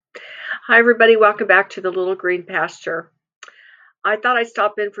Hi, everybody. Welcome back to the Little Green Pasture. I thought I'd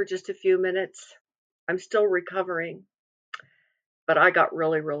stop in for just a few minutes. I'm still recovering, but I got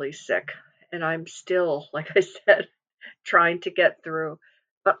really, really sick. And I'm still, like I said, trying to get through.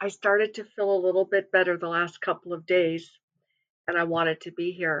 But I started to feel a little bit better the last couple of days. And I wanted to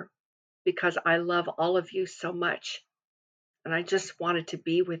be here because I love all of you so much. And I just wanted to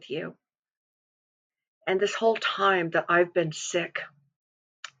be with you. And this whole time that I've been sick,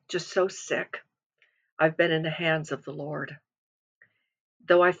 just so sick, I've been in the hands of the Lord.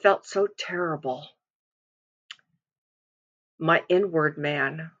 Though I felt so terrible, my inward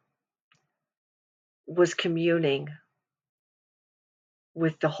man was communing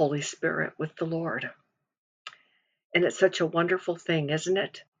with the Holy Spirit, with the Lord. And it's such a wonderful thing, isn't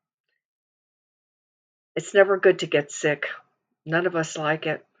it? It's never good to get sick. None of us like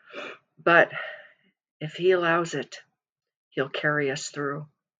it. But if He allows it, He'll carry us through.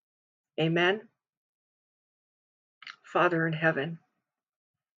 Amen. Father in heaven,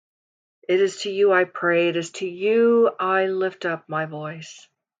 it is to you I pray. It is to you I lift up my voice.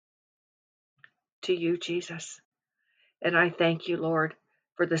 To you, Jesus. And I thank you, Lord,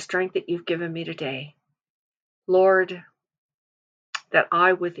 for the strength that you've given me today. Lord, that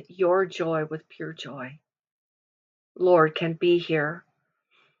I, with your joy, with pure joy, Lord, can be here,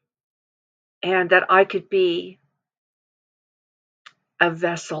 and that I could be a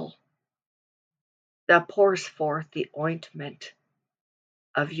vessel that pours forth the ointment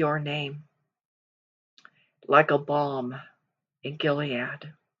of your name like a balm in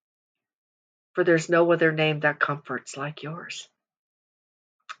Gilead. For there's no other name that comforts like yours,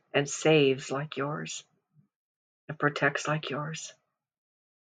 and saves like yours, and protects like yours.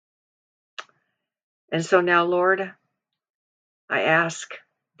 And so now, Lord, I ask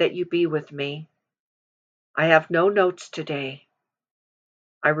that you be with me. I have no notes today.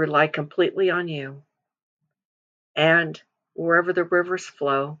 I rely completely on you. And wherever the rivers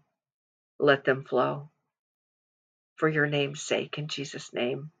flow, let them flow. For your name's sake, in Jesus'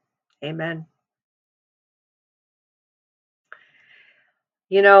 name. Amen.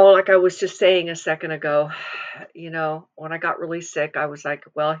 Like I was just saying a second ago, when I got really sick, I was like,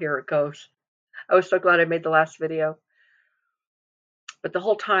 well, here it goes. I was so glad I made the last video. But the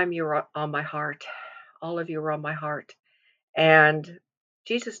whole time you were on my heart. All of you were on my heart. And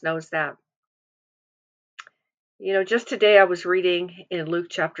Jesus knows that. Just today I was reading in Luke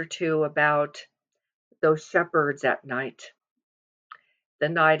chapter 2 about those shepherds at night, the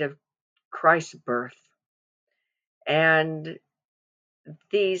night of Christ's birth. And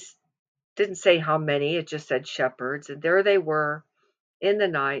these didn't say how many, it just said shepherds. And there they were in the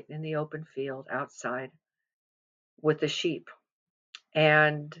night in the open field outside with the sheep.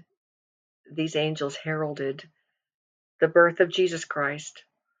 And these angels heralded the birth of Jesus Christ.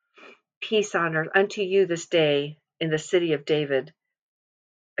 Peace on earth unto you this day in the city of David.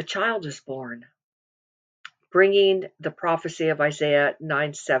 A child is born, bringing the prophecy of Isaiah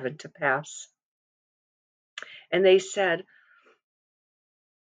 9:7 to pass. And they said,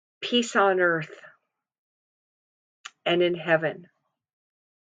 peace on earth and in heaven.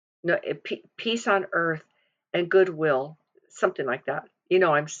 No, peace on earth and goodwill, something like that.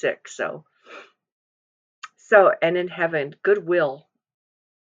 I'm sick, so and in heaven, goodwill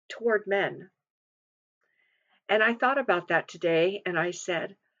toward men. And I thought about that today, and I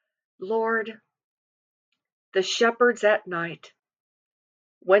said, Lord, the shepherds at night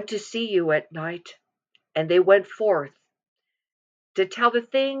went to see you at night, and they went forth to tell the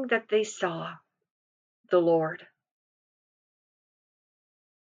thing that they saw, the Lord.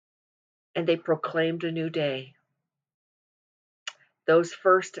 And they proclaimed a new day. Those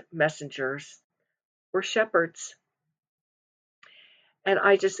first messengers were shepherds. And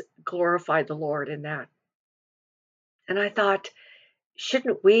I just glorified the Lord in that. And I thought,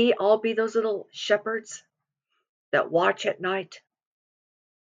 shouldn't we all be those little shepherds that watch at night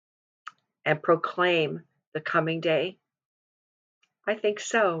and proclaim the coming day? I think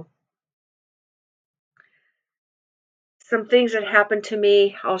so. Some things that happened to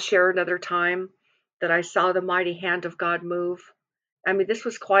me, I'll share another time, that I saw the mighty hand of God move. I mean, this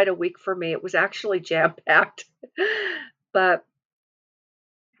was quite a week for me. It was actually jam-packed. But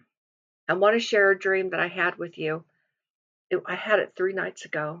I want to share a dream that I had with you. I had it 3 nights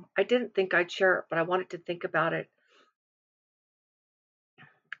ago. I didn't think I'd share it, but I wanted to think about it.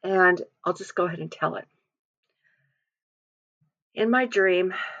 And I'll just go ahead and tell it. In my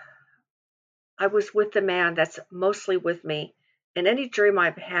dream, I was with the man that's mostly with me. In any dream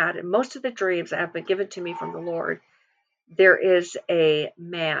I've had, and most of the dreams that have been given to me from the Lord, there is a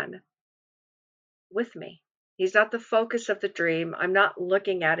man with me. He's not the focus of the dream. I'm not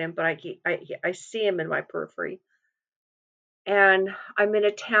looking at him, but I see him in my periphery. And I'm in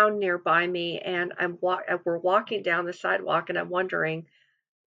a town nearby me, and we're walking down the sidewalk, and I'm wondering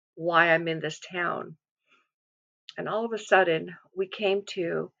why I'm in this town. And all of a sudden, we came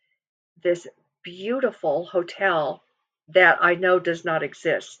to this beautiful hotel that I know does not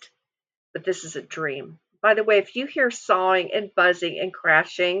exist, but this is a dream. By the way, if you hear sawing and buzzing and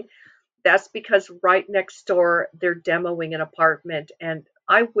crashing, that's because right next door they're demoing an apartment. And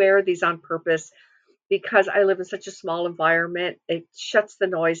I wear these on purpose because I live in such a small environment. It shuts the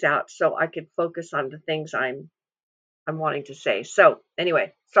noise out so I can focus on the things I'm wanting to say. So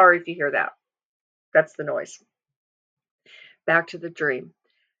anyway, sorry if you hear that. That's the noise. Back to the dream.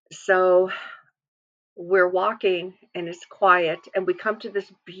 So we're walking and it's quiet, and we come to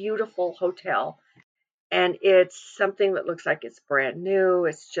this beautiful hotel, and it's something that looks like it's brand new.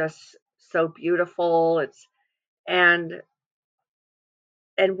 It's just so beautiful. It's and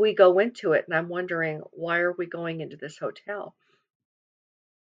and we go into it, and I'm wondering, why are we going into this hotel?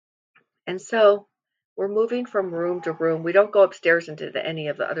 And so we're moving from room to room. We don't go upstairs into any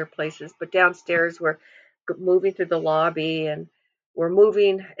of the other places, but downstairs we're moving through the lobby, and we're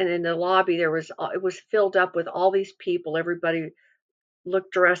moving. And in the lobby, it was filled up with all these people. Everybody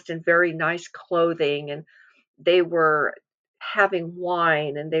looked dressed in very nice clothing, and they were having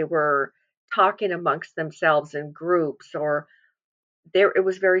wine, and they were talking amongst themselves in groups, or there it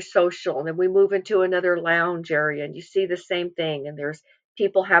was very social. And then we move into another lounge area, and you see the same thing, and there's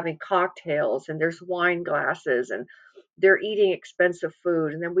people having cocktails, and there's wine glasses, and they're eating expensive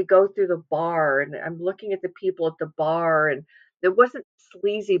food. And then we go through the bar, and I'm looking at the people at the bar, and it wasn't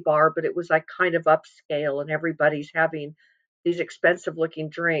sleazy bar, but it was like kind of upscale, and everybody's having these expensive looking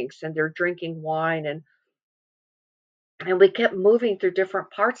drinks, and they're drinking wine. And we kept moving through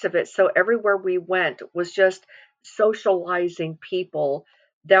different parts of it. So everywhere we went was just socializing people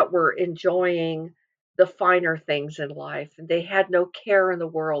that were enjoying the finer things in life. And they had no care in the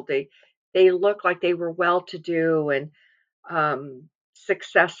world. They looked like they were well to do and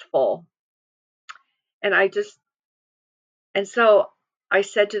successful. And so I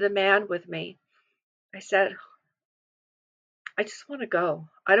said to the man with me, I said, I just want to go.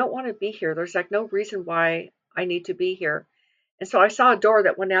 I don't want to be here. There's like no reason why I need to be here. And so I saw a door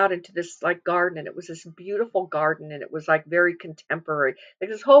that went out into this like garden, and it was this beautiful garden, and it was like very contemporary. Like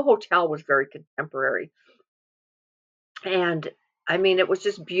this whole hotel was very contemporary. And I mean, it was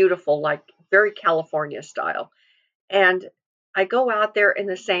just beautiful, like very California style. And I go out there in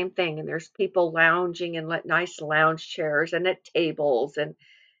the same thing, and there's people lounging in like nice lounge chairs and at tables, and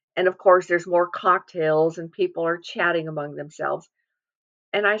of course there's more cocktails, and people are chatting among themselves.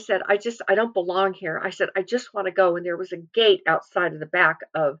 And I said, I don't belong here. I said, I just want to go. And there was a gate outside of the back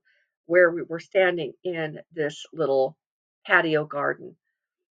of where we were standing in this little patio garden.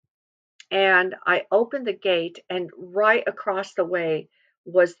 And I opened the gate, and right across the way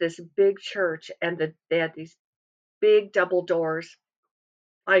was this big church, and they had these big double doors.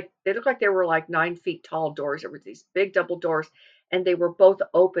 Like they looked like they were like 9 feet tall doors. There were these big double doors, and they were both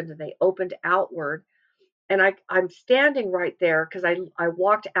opened, and they opened outward. And I'm standing right there because I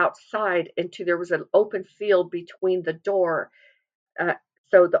walked outside into there was an open field between the door. Uh,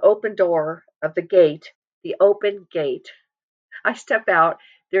 so the open door of the gate, the open gate. I step out.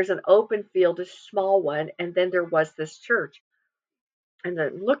 There's an open field, a small one, and then there was this church. And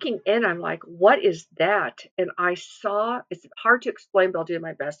then looking in, I'm like, what is that? And I saw. It's hard to explain, but I'll do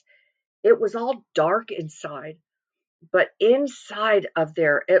my best. It was all dark inside, but inside of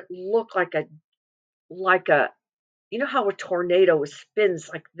there, it looked like a you know how a tornado spins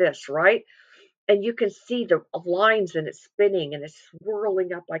like this, right? And you can see the lines and it's spinning and it's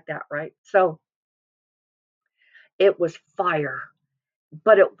swirling up like that, right? So it was fire,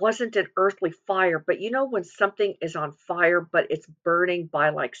 but it wasn't an earthly fire. But you know, when something is on fire, but it's burning by,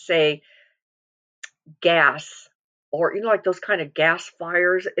 like, say, gas, or, you know, like those kind of gas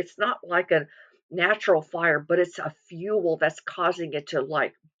fires, it's not like a natural fire, but it's a fuel that's causing it to,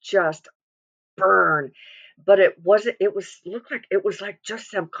 like, just burn. But it wasn't, it was, looked like it was like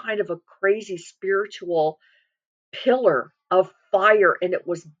just some kind of a crazy spiritual pillar of fire, and it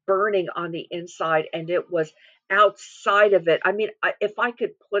was burning on the inside, and it was outside of it. I mean, if I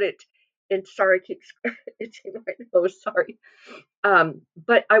could put it in, sorry, I keep itching my nose, sorry.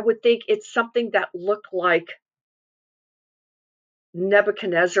 But I would think it's something that looked like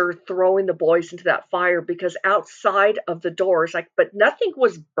Nebuchadnezzar throwing the boys into that fire, because outside of the doors, like, but nothing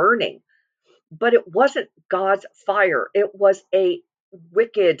was burning, but it wasn't God's fire. It was a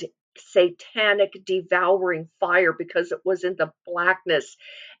wicked satanic devouring fire because it was in the blackness,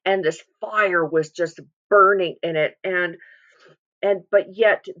 and this fire was just burning in it. And but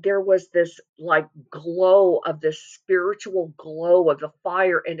yet there was this like glow of this spiritual glow of the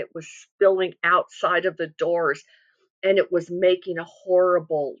fire, and it was spilling outside of the doors, and it was making a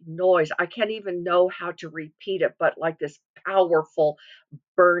horrible noise. I can't even know how to repeat it, but like this powerful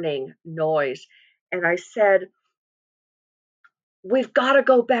burning noise. And I said, we've got to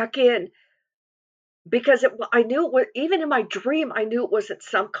go back in, because I knew it was, even in my dream, I knew it wasn't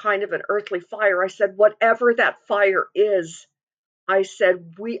some kind of an earthly fire. I said, whatever that fire is, I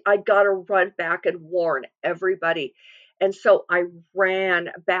said, I got to run back and warn everybody. And so I ran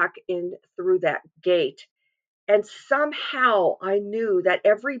back in through that gate. And somehow I knew that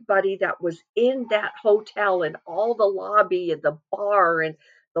everybody that was in that hotel, and all the lobby and the bar and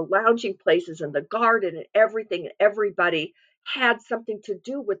the lounging places and the garden and everything, and everybody had something to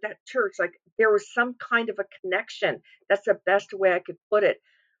do with that church. Like there was some kind of a connection. That's the best way I could put it.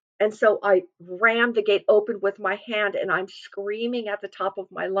 And so I rammed the gate open with my hand, and I'm screaming at the top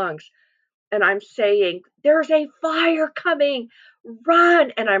of my lungs, and I'm saying, there's a fire coming,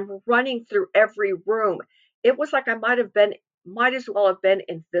 run. And I'm running through every room. It was like I might as well have been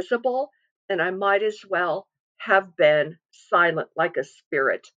invisible, and I might as well have been silent like a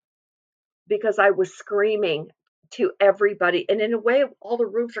spirit, because I was screaming to everybody. And in a way, all the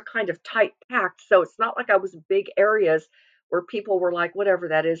rooms are kind of tight packed. So it's not like I was in big areas where people were like, whatever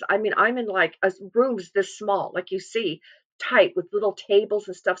that is. I mean, I'm in like rooms this small, like you see, tight with little tables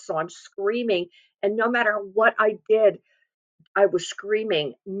and stuff. So I'm screaming. And no matter what I did, I was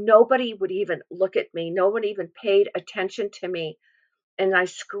screaming. Nobody would even look at me. No one even paid attention to me. And I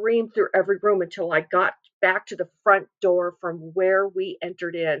screamed through every room until I got back to the front door from where we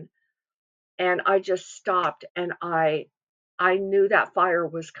entered in. And I just stopped, and I knew that fire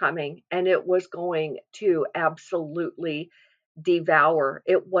was coming, and it was going to absolutely devour.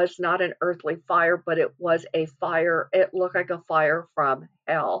 It was not an earthly fire, but it was a fire. It looked like a fire from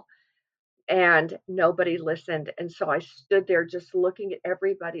hell. And nobody listened. And so I stood there just looking at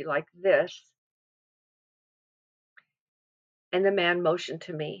everybody like this. And the man motioned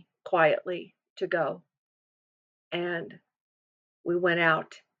to me quietly to go. And we went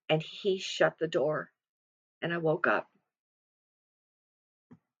out, and he shut the door, and I woke up.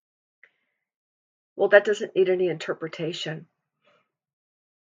 Well, that doesn't need any interpretation.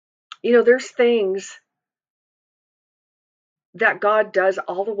 You know, there's things that God does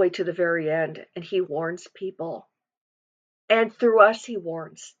all the way to the very end, and he warns people. And through us, he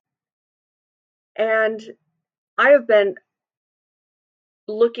warns. And I have been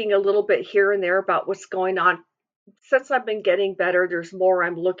looking a little bit here and there about what's going on. Since I've been getting better, there's more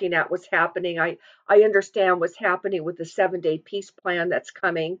I'm looking at what's happening. I understand what's happening with the 7-day peace plan that's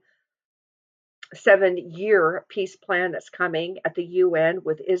coming, 7-year peace plan that's coming at the UN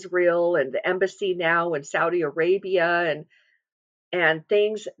with Israel and the embassy now in Saudi Arabia, and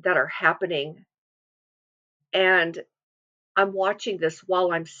things that are happening. And I'm watching this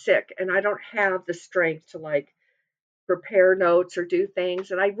while I'm sick, and I don't have the strength to like prepare notes or do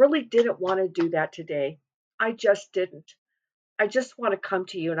things. And I really didn't want to do that today. I just didn't. I just want to come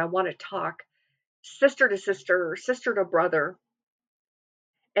to you, and I want to talk sister to sister, sister to brother.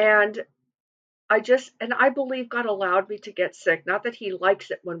 And I believe God allowed me to get sick. Not that he likes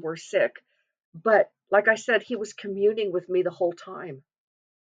it when we're sick, but like I said, he was communing with me the whole time.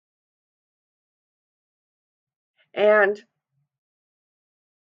 And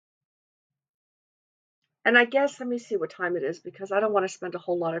I guess, let me see what time it is, because I don't want to spend a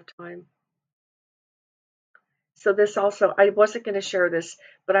whole lot of time. So this also, I wasn't going to share this,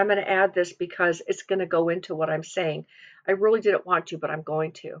 but I'm going to add this because it's going to go into what I'm saying. I really didn't want to, but I'm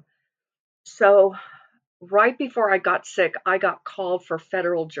going to. So right before I got sick, I got called for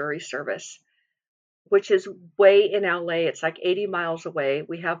federal jury service, which is way in LA. It's like 80 miles away.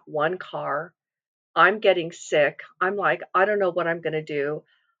 We have one car. I'm getting sick. I'm like, I don't know what I'm going to do.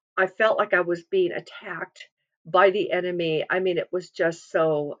 I felt like I was being attacked by the enemy. I mean, it was just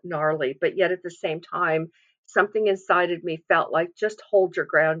so gnarly. But yet at the same time, something inside of me felt like, just hold your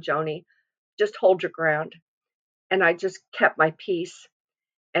ground, Joni. Just hold your ground. And I just kept my peace.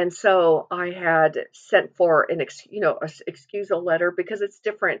 And so I had sent for an excusal letter, because it's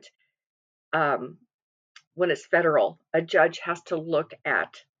different um, when it's federal. A judge has to look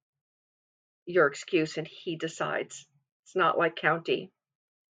at your excuse, and he decides. It's not like county.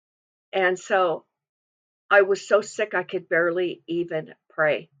 And so I was so sick I could barely even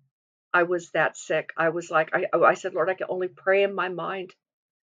pray. I was that sick. I was like, I said, Lord, I can only pray in my mind.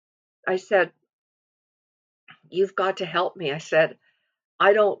 I said, you've got to help me. I said,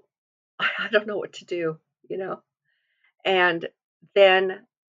 I don't I don't know what to do, you know. And then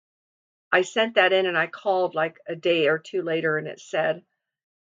I sent that in and I called like a day or two later and it said,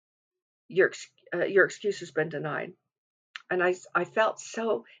 your excuse has been denied. And I felt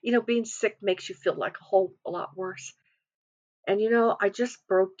so, being sick makes you feel like a lot worse. And, I just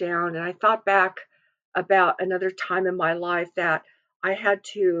broke down and I thought back about another time in my life that I had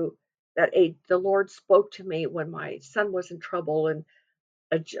to, the Lord spoke to me when my son was in trouble and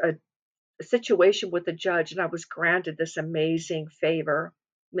a situation with a judge, and I was granted this amazing favor.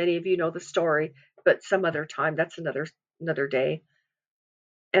 Many of you know the story, but some other time, that's another day.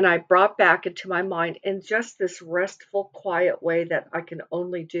 And I brought back into my mind in just this restful, quiet way that I can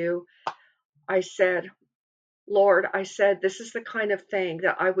only do. I said, Lord, I said, this is the kind of thing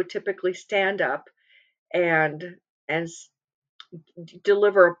that I would typically stand up and and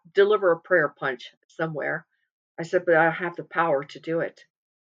deliver a prayer punch somewhere. I said, but I have the power to do it.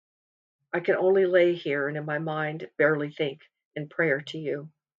 I can only lay here and in my mind barely think in prayer to you.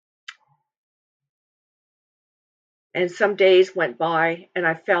 And some days went by and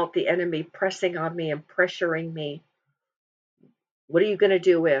I felt the enemy pressing on me and pressuring me. What are you going to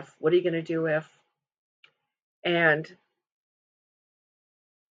do if? What are you going to do if? And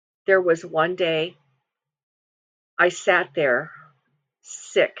there was one day I sat there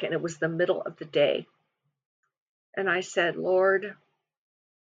sick and it was the middle of the day. And I said, Lord,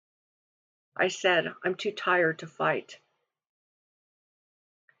 I said, I'm too tired to fight.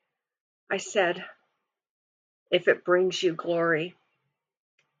 I said, if it brings you glory,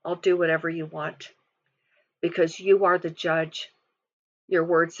 I'll do whatever you want because you are the judge. Your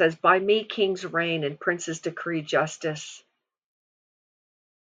word says, by me kings reign and princes decree justice.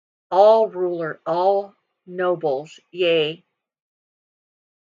 All nobles, yea,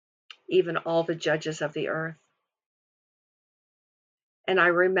 even all the judges of the earth. And I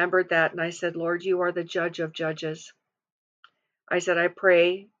remembered that and I said, Lord, you are the judge of judges. I said, I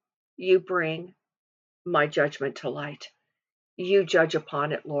pray you bring my judgment to light. You judge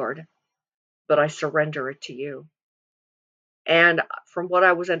upon it, Lord, but I surrender it to you. And from what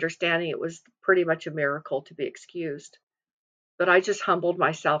I was understanding, it was pretty much a miracle to be excused. But I just humbled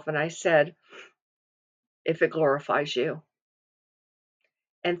myself and I said, if it glorifies you.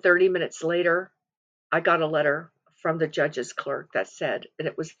 And 30 minutes later, I got a letter from the judge's clerk that said, and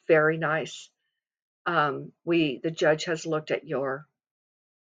it was very nice. The judge has looked at your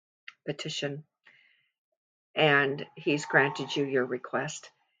petition and he's granted you your request.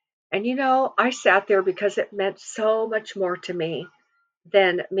 And I sat there because it meant so much more to me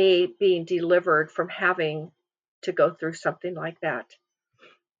than me being delivered from having to go through something like that,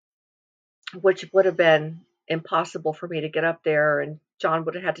 which would have been impossible for me to get up there. And John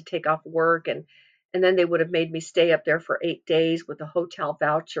would have had to take off work and then they would have made me stay up there for 8 days with a hotel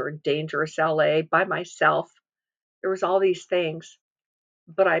voucher in dangerous LA by myself. There was all these things,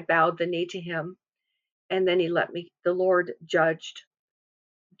 but I bowed the knee to him and then the Lord judged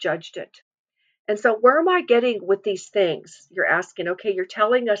it. And so where am I getting with these things? You're asking, okay, you're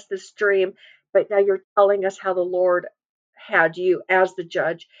telling us this dream, but now you're telling us how the Lord had you as the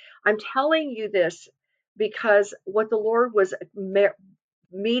judge. I'm telling you this because what the Lord was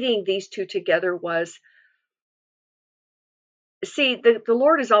meeting these two together was, see, the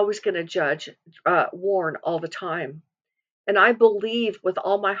Lord is always going to judge, warn all the time. And I believe with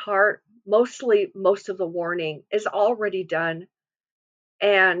all my heart, most of the warning is already done.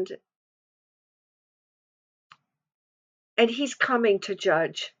 And he's coming to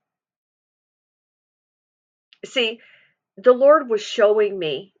judge. See, the Lord was showing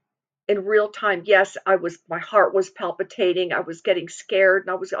me in real time. Yes, my heart was palpitating. I was getting scared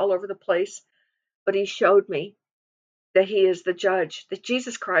and I was all over the place. But he showed me that he is the judge, that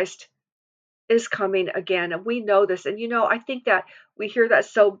Jesus Christ is coming again. And we know this. And I think that we hear that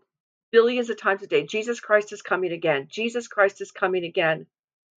so billions of times a day. Jesus Christ is coming again. Jesus Christ is coming again.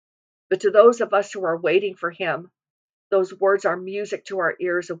 But to those of us who are waiting for him, those words are music to our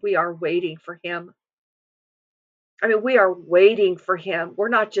ears, and we are waiting for him. I mean, we are waiting for him. We're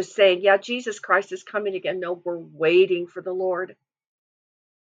not just saying, yeah, Jesus Christ is coming again. No, we're waiting for the Lord.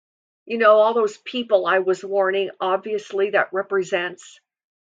 All those people I was warning, obviously that represents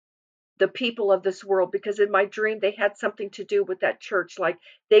the people of this world, because in my dream they had something to do with that church. Like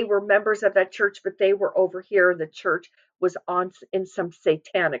they were members of that church, but they were over here and the church was in some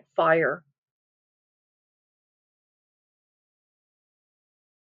satanic fire.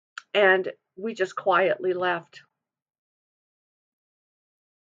 And we just quietly left.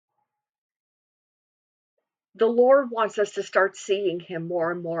 The Lord wants us to start seeing him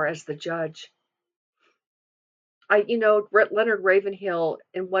more and more as the judge. Leonard Ravenhill,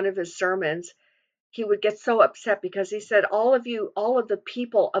 in one of his sermons, he would get so upset because he said, all of the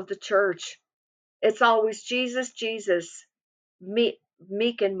people of the church, it's always Jesus, Jesus,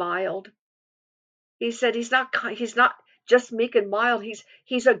 meek and mild. He said he's not just meek and mild.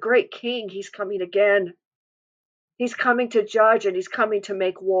 He's a great king. He's coming again. He's coming to judge, and he's coming to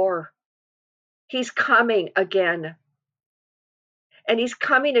make war. He's coming again. And he's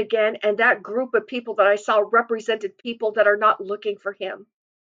coming again, and that group of people that I saw represented people that are not looking for him.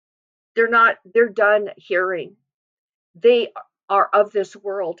 They're done hearing. They are of this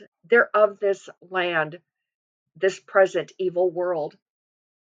world. They're of this land, this present evil world.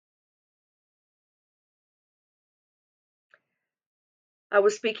 I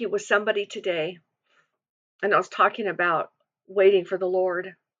was speaking with somebody today, and I was talking about waiting for the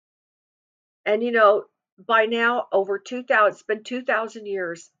Lord. And by now, over 2,000, it's been 2,000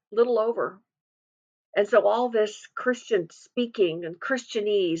 years, little over. And so all this Christian speaking and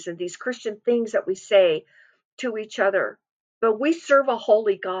Christianese and these Christian things that we say to each other, but we serve a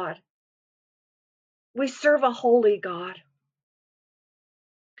holy God. We serve a holy God.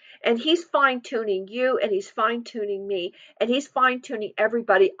 And he's fine-tuning you, and he's fine-tuning me, and he's fine-tuning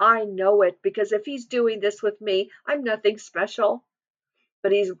everybody. I know it, because if he's doing this with me, I'm nothing special.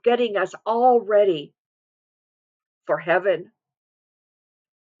 But he's getting us all ready for heaven.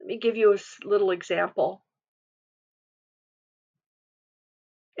 Let me give you a little example.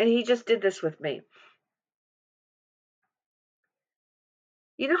 And he just did this with me.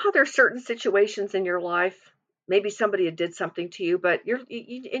 You know how there's certain situations in your life, maybe somebody had did something to you, but you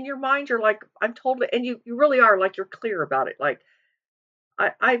in your mind, you're like, I'm totally, and you really are, like, you're clear about it. Like,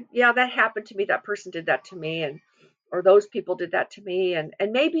 yeah, that happened to me. That person did that to me, or those people did that to me. And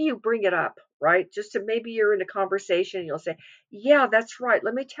maybe you bring it up, right? Just to, maybe you're in a conversation and you'll say, yeah, that's right.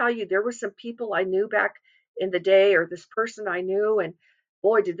 Let me tell you, there were some people I knew back in the day, or this person I knew, and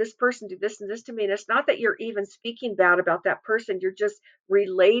boy, did this person do this and this to me. And it's not that you're even speaking bad about that person. You're just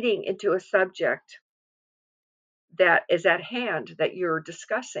relating into a subject that is at hand, that you're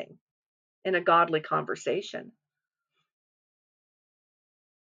discussing in a godly conversation.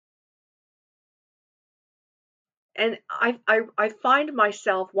 And I find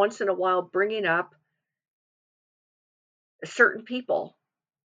myself once in a while bringing up certain people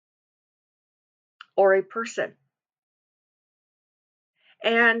or a person.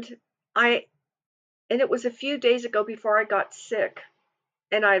 And I and it was a few days ago before I got sick,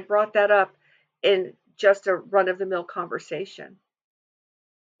 and I brought that up in just a run-of-the-mill conversation.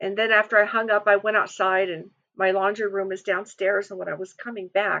 And then after I hung up, I went outside, and my laundry room is downstairs, and when I was coming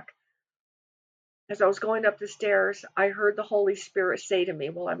back, as I was going up the stairs, I heard the Holy Spirit say to me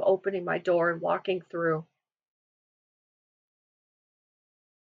while I'm opening my door and walking through,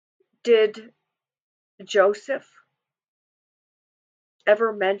 "Did Joseph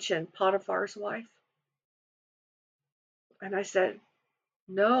ever mention Potiphar's wife?" And I said,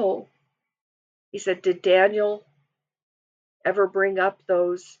 "No." He said, "Did Daniel ever bring up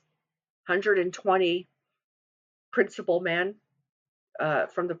those 120 principal men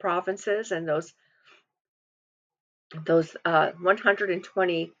from the provinces, and those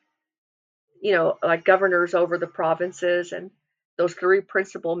 120, like governors over the provinces, and those three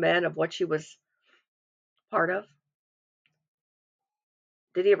principal men of what she was part of?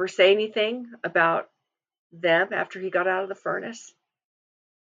 Did he ever say anything about them after he got out of the furnace?"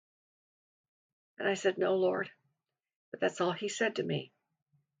 And I said, "No, Lord." But that's all he said to me.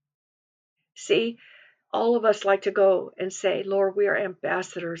 See, all of us like to go and say, "Lord, we are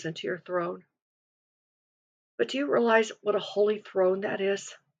ambassadors into your throne." But do you realize what a holy throne that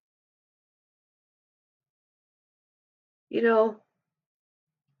is? You know,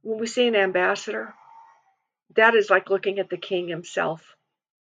 when we see an ambassador, that is like looking at the king himself.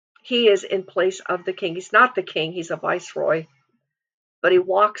 He is in place of the king. He's not the king, he's a viceroy, but he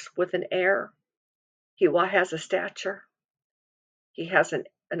walks with an air. He has a stature. He has an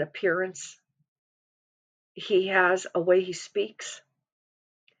appearance. He has a way he speaks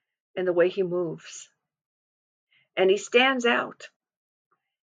and the way he moves. And he stands out.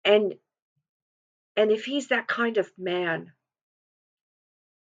 And if he's that kind of man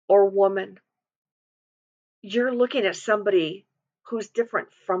or woman, you're looking at somebody who's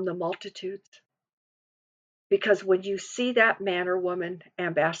different from the multitudes. Because when you see that man or woman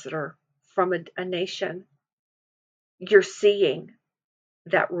ambassador from a nation, you're seeing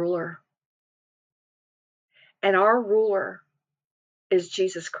that ruler. And our ruler is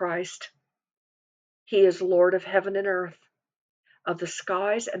Jesus Christ. He is Lord of heaven and earth, of the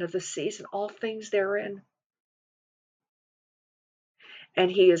skies and of the seas and all things therein. And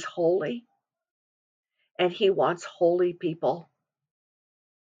he is holy, and He wants holy people.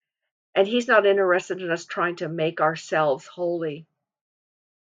 And He's not interested in us trying to make ourselves holy,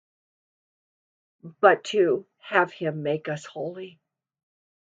 but to have Him make us holy.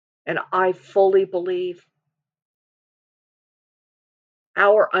 And I fully believe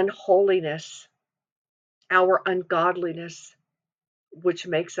our unholiness, our ungodliness, which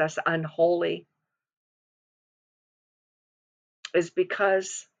makes us unholy, is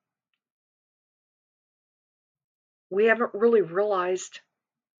because we haven't really realized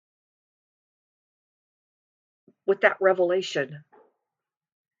with that revelation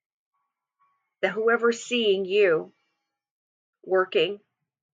that whoever's seeing you working,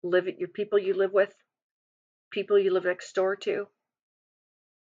 living, your people you live with, people you live next door to,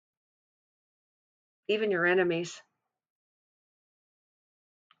 even your enemies,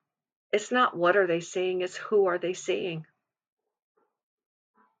 it's not what are they seeing, it's who are they seeing.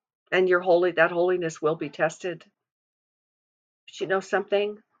 And that holiness will be tested. But you know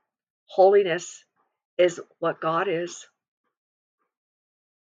something? Holiness is what God is.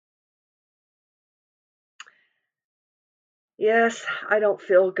 Yes, I don't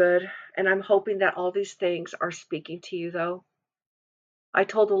feel good, and I'm hoping that all these things are speaking to you, though. I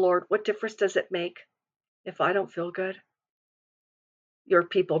told the Lord, what difference does it make if I don't feel good? Your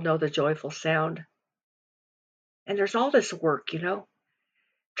people know the joyful sound. And there's all this work,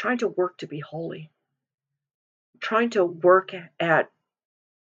 trying to work to be holy, trying to work at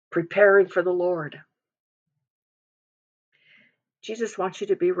preparing for the Lord. Jesus wants you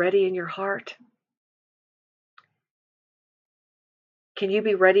to be ready in your heart. Can you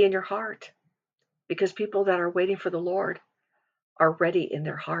be ready in your heart? Because people that are waiting for the Lord are ready in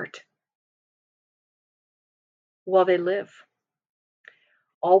their heart while they live,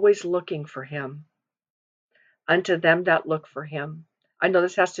 always looking for Him. Unto them that look for Him. I know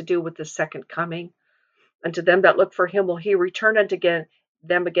this has to do with the second coming. Unto them that look for Him will He return unto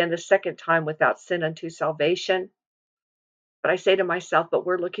them again the second time without sin unto salvation. But I say to myself, but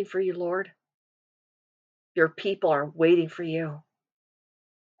we're looking for you, Lord. Your people are waiting for you.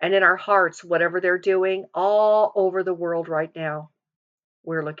 And in our hearts, whatever they're doing all over the world right now,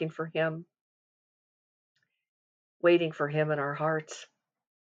 we're looking for Him, waiting for Him in our hearts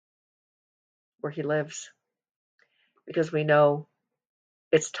where He lives, because we know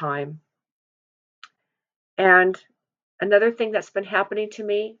it's time. And another thing that's been happening to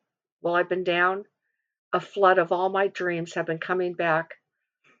me while I've been down, a flood of all my dreams have been coming back.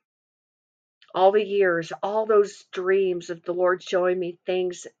 All the years, all those dreams of the Lord showing me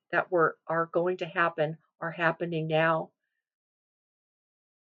things that are going to happen are happening now.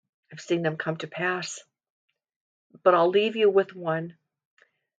 I've seen them come to pass. But I'll leave you with one.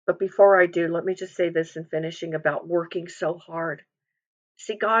 But before I do, let me just say this in finishing about working so hard.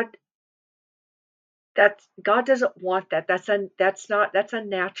 See, God doesn't want that. That's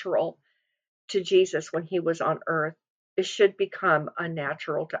unnatural to Jesus when He was on earth. It should become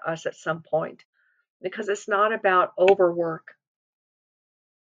unnatural to us at some point, because it's not about overwork,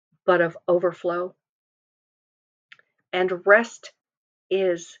 but of overflow. And rest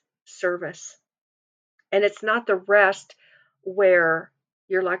is service. And it's not the rest where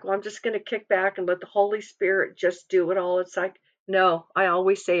you're like, well, I'm just going to kick back and let the Holy Spirit just do it all. It's like, no, I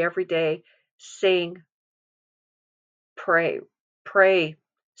always say every day, sing, pray,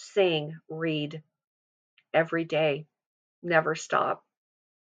 sing, read every day. Never stop.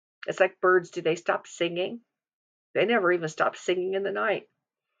 It's like birds. Do they stop singing? They never even stop singing in the night.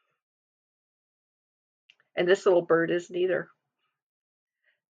 And this little bird is neither.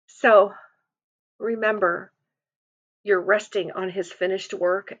 So remember, you're resting on His finished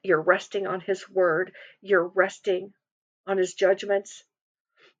work. You're resting on His word. You're resting on His judgments,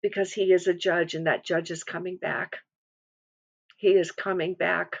 because He is a judge, and that judge is coming back. He is coming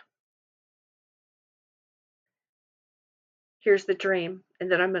back. Here's the dream,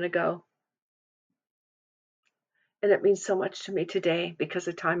 and then I'm going to go. And it means so much to me today because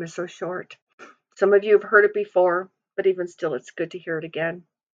the time is so short. Some of you have heard it before, but even still, it's good to hear it again.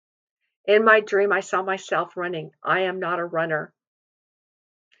 In my dream, I saw myself running. I am not a runner.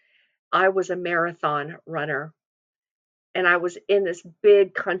 I was a marathon runner. And I was in this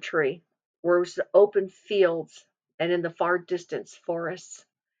big country where it was open fields and in the far distance forests.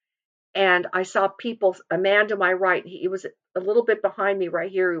 And I saw people, a man to my right, he was a little bit behind me right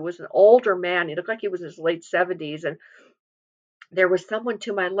here. He was an older man. He looked like he was in his late 70s. And there was someone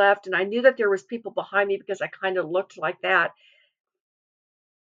to my left, and I knew that there was people behind me because I kind of looked like that.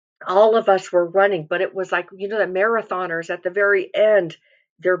 All of us were running, but it was like, the marathoners at the very end,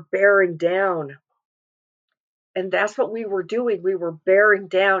 they're bearing down. And that's what we were doing. We were bearing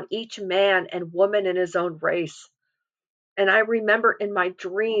down each man and woman in his own race. And I remember in my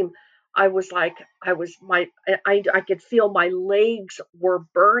dream, I was like, I could feel my legs were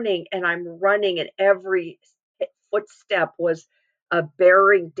burning and I'm running, and every footstep was a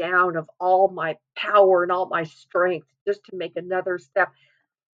bearing down of all my power and all my strength just to make another step.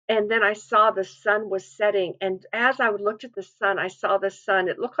 And then I saw the sun was setting. And as I looked at the sun, I saw the sun.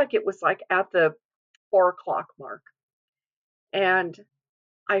 It looked like it was like at the 4 o'clock mark. And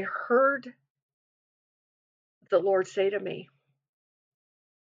I heard the Lord say to me,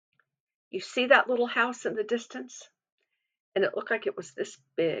 "You see that little house in the distance?" And it looked like it was this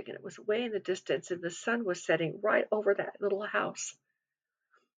big, and it was way in the distance, and the sun was setting right over that little house.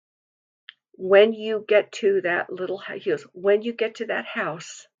 When you get to that little house, he goes, when you get to that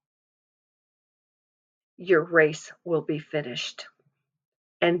house, your race will be finished.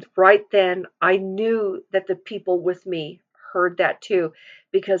 And right then, I knew that the people with me heard that too,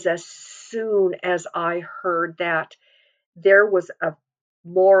 because as soon as I heard that, there was a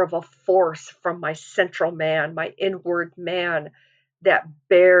more of a force from my central man, my inward man, that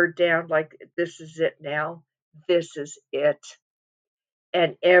bear down like, this is it now. This is it.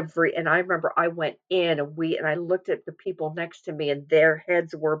 And I remember I went in and I looked at the people next to me and their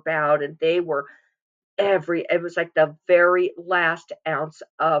heads were bowed and they were it was like the very last ounce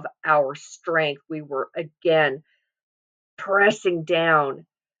of our strength. We were again pressing down,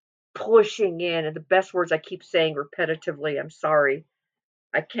 pushing in. And the best words I keep saying repetitively, I'm sorry,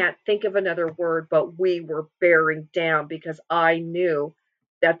 I can't think of another word, but we were bearing down because I knew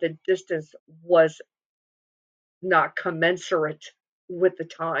that the distance was not commensurate with the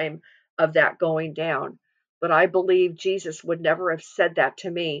time of that going down. But I believe Jesus would never have said that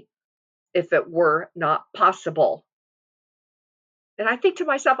to me if it were not possible. And I think to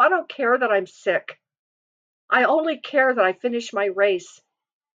myself, I don't care that I'm sick. I only care that I finish my race.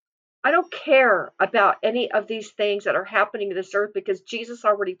 I don't care about any of these things that are happening to this earth because Jesus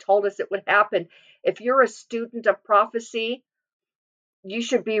already told us it would happen. If you're a student of prophecy, you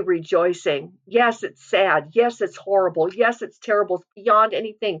should be rejoicing. Yes, it's sad. Yes, it's horrible. Yes, it's terrible. It's beyond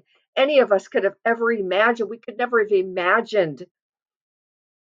anything any of us could have ever imagined. We could never have imagined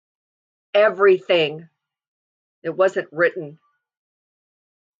everything that wasn't written.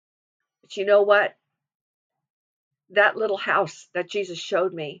 But you know what? That little house that Jesus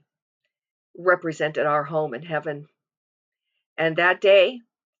showed me represented our home in heaven. And that day,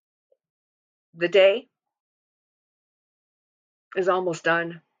 the day is almost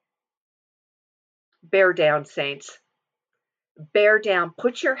done. Bear down, saints. Bear down.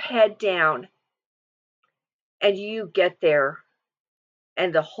 Put your head down and you get there.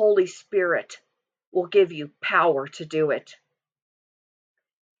 And the Holy Spirit will give you power to do it.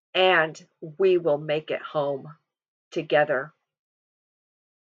 And we will make it home together.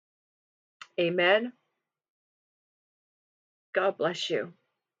 Amen. God bless you.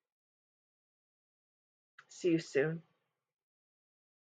 See you soon.